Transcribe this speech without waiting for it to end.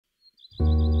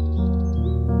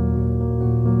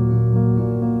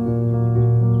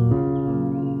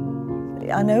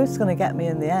I know it's going to get me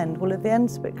in the end. Well, if the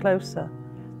end's a bit closer,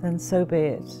 then so be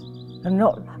it.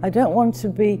 I don't want to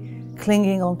be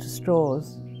clinging onto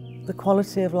straws. The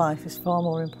quality of life is far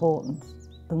more important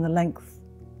than the length,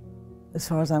 as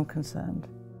far as I'm concerned.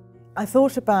 I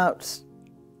thought about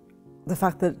the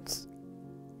fact that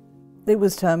it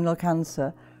was terminal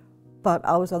cancer, but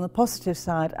I was on the positive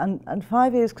side, and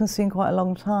 5 years can seem quite a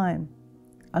long time.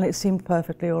 And it seemed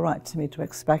perfectly all right to me to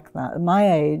expect that. At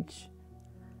my age,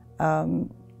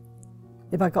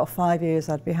 if I got 5 years,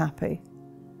 I'd be happy.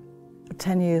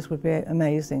 10 years would be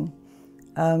amazing.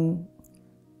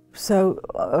 So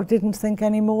I didn't think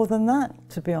any more than that,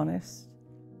 to be honest.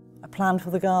 I planned for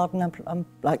the garden,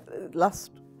 like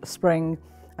last spring,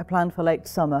 I planned for late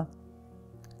summer,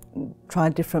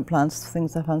 tried different plants,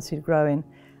 things I fancied growing,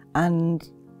 and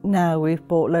now we've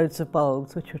bought loads of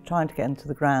bulbs, which we're trying to get into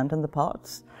the ground, and the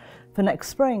pots, for next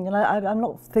spring. And I'm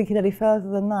not thinking any further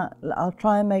than that. I'll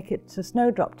try and make it to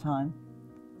snowdrop time.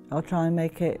 I'll try and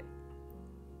make it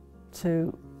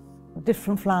to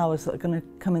different flowers that are going to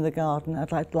come in the garden.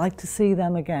 I'd like to see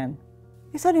them again.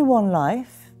 It's only one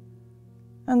life,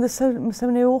 and there's so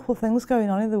many awful things going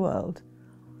on in the world.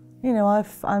 You know,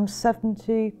 I'm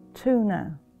 72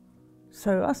 now,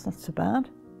 so that's not so bad.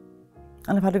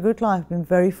 And I've had a good life, been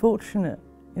very fortunate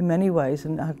in many ways,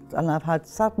 and I've had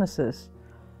sadnesses.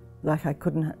 Like it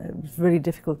was really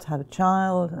difficult to have a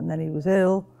child, and then he was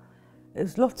ill.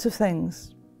 There's lots of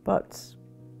things, but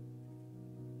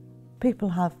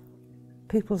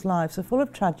people's lives are full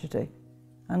of tragedy.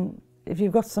 And if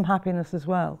you've got some happiness as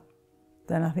well,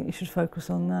 then I think you should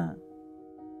focus on that.